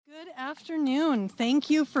afternoon. Thank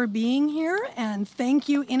you for being here, and thank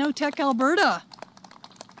you, Innotech Alberta.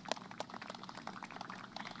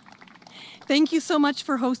 Thank you so much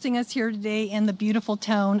for hosting us here today in the beautiful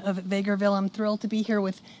town of Vegreville. I'm thrilled to be here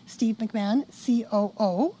with Steve McMahon,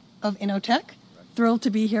 COO of Innotech. Thrilled to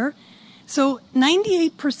be here. So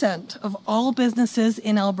 98% of all businesses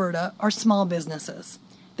in Alberta are small businesses.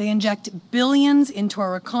 They inject billions into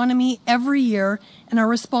our economy every year and are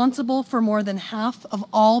responsible for more than half of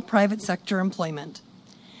all private sector employment.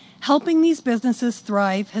 Helping these businesses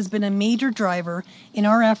thrive has been a major driver in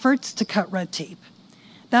our efforts to cut red tape.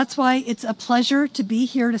 That's why it's a pleasure to be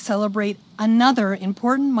here to celebrate another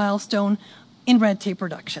important milestone in red tape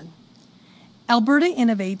reduction. Alberta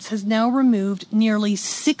Innovates has now removed nearly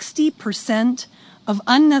 60% of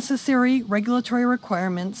unnecessary regulatory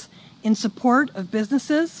requirements in support of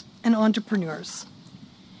businesses and entrepreneurs.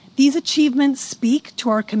 These achievements speak to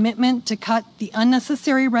our commitment to cut the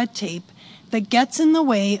unnecessary red tape that gets in the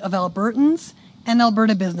way of Albertans and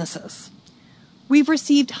Alberta businesses. We've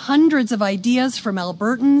received hundreds of ideas from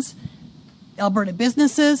Albertans, Alberta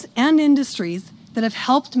businesses, and industries that have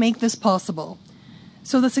helped make this possible.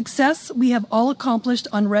 So the success we have all accomplished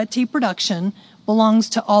on red tape reduction belongs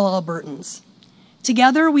to all Albertans.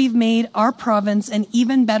 Together, we've made our province an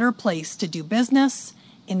even better place to do business,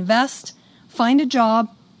 invest, find a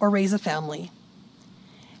job, or raise a family.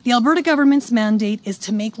 The Alberta government's mandate is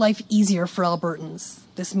to make life easier for Albertans.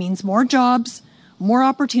 This means more jobs, more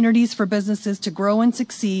opportunities for businesses to grow and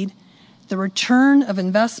succeed, the return of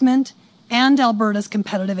investment, and Alberta's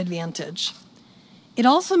competitive advantage. It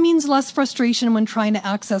also means less frustration when trying to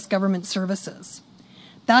access government services.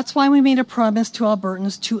 That's why we made a promise to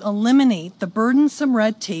Albertans to eliminate the burdensome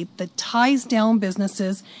red tape that ties down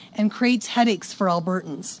businesses and creates headaches for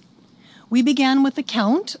Albertans. We began with a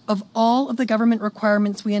count of all of the government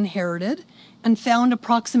requirements we inherited and found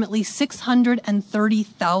approximately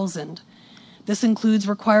 630,000. This includes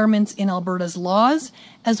requirements in Alberta's laws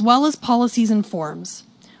as well as policies and forms.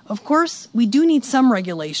 Of course, we do need some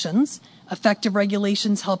regulations. Effective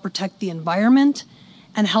regulations help protect the environment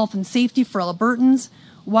and health and safety for Albertans,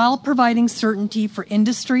 while providing certainty for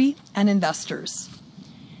industry and investors.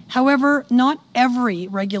 However, not every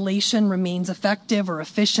regulation remains effective or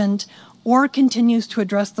efficient or continues to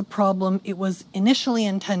address the problem it was initially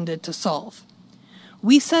intended to solve.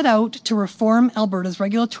 We set out to reform Alberta's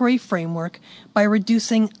regulatory framework by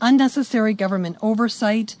reducing unnecessary government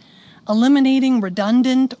oversight, eliminating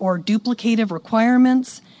redundant or duplicative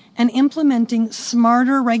requirements, and implementing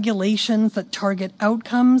smarter regulations that target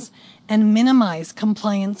outcomes and minimize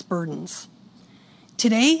compliance burdens.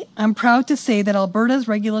 Today, I'm proud to say that Alberta's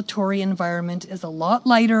regulatory environment is a lot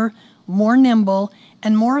lighter, more nimble,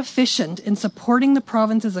 and more efficient in supporting the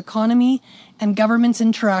province's economy and government's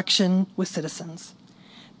interaction with citizens.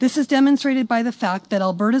 This is demonstrated by the fact that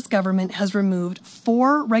Alberta's government has removed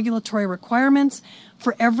 4 regulatory requirements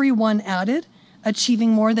for every one added,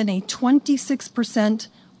 achieving more than a 26%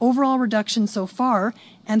 overall reduction so far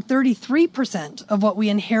and 33% of what we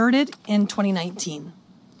inherited in 2019.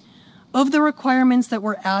 Of the requirements that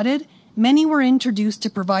were added, many were introduced to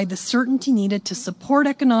provide the certainty needed to support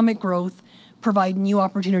economic growth, provide new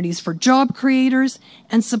opportunities for job creators,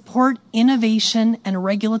 and support innovation and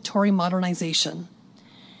regulatory modernization.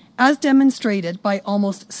 As demonstrated by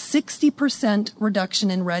almost 60% reduction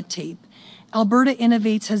in red tape, Alberta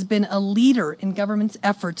Innovates has been a leader in government's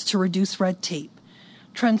efforts to reduce red tape,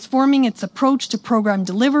 transforming its approach to program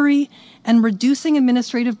delivery and reducing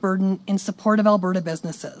administrative burden in support of Alberta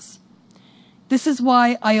businesses. This is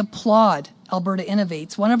why I applaud Alberta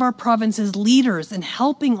Innovates, one of our province's leaders in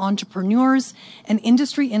helping entrepreneurs and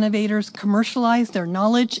industry innovators commercialize their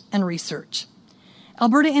knowledge and research.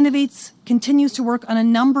 Alberta Innovates continues to work on a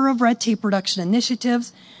number of red tape reduction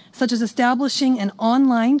initiatives, such as establishing an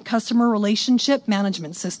online customer relationship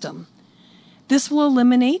management system. This will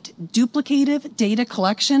eliminate duplicative data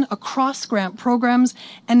collection across grant programs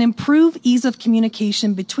and improve ease of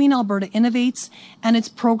communication between Alberta Innovates and its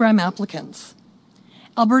program applicants.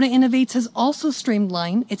 Alberta Innovates has also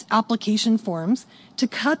streamlined its application forms to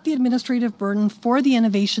cut the administrative burden for the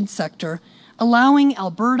innovation sector, allowing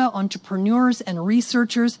Alberta entrepreneurs and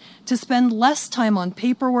researchers to spend less time on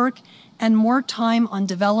paperwork and more time on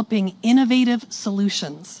developing innovative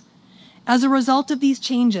solutions. As a result of these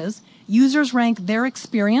changes, users rank their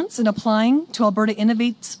experience in applying to Alberta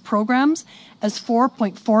Innovates programs as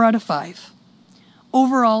 4.4 out of 5.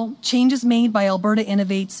 Overall, changes made by Alberta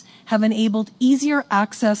Innovates have enabled easier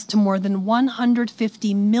access to more than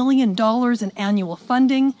 $150 million in annual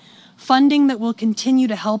funding that will continue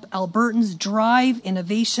to help Albertans drive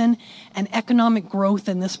innovation and economic growth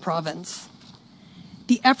in this province.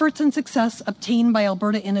 The efforts and success obtained by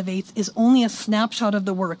Alberta Innovates is only a snapshot of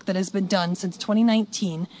the work that has been done since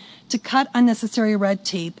 2019 to cut unnecessary red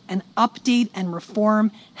tape and update and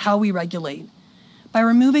reform how we regulate. By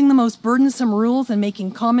removing the most burdensome rules and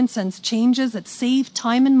making common sense changes that save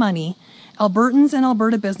time and money, Albertans and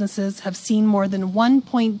Alberta businesses have seen more than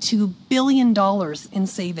 $1.2 billion in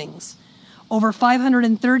savings. Over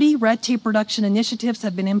 530 red tape reduction initiatives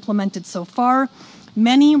have been implemented so far,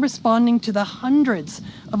 many responding to the hundreds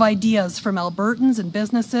of ideas from Albertans and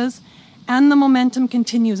businesses, and the momentum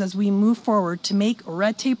continues as we move forward to take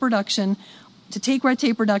red tape reduction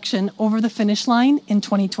over the finish line in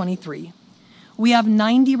 2023. We have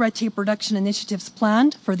 90 red tape reduction initiatives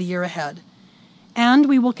planned for the year ahead. And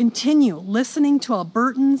we will continue listening to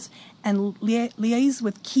Albertans and liaise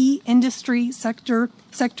with key industry sectors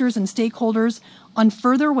and stakeholders on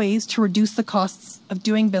further ways to reduce the costs of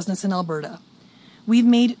doing business in Alberta. We've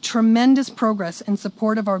made tremendous progress in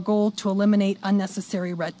support of our goal to eliminate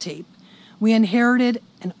unnecessary red tape. We inherited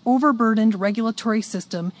an overburdened regulatory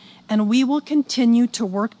system, and we will continue to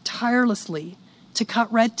work tirelessly to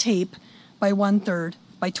cut red tape by 1/3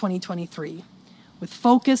 by 2023. With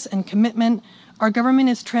focus and commitment, our government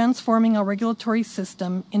is transforming our regulatory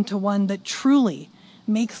system into one that truly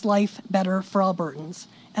makes life better for Albertans.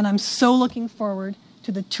 And I'm so looking forward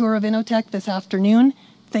to the tour of Innotech this afternoon.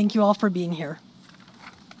 Thank you all for being here.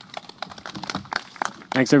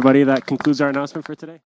 Thanks, everybody. That concludes our announcement for today.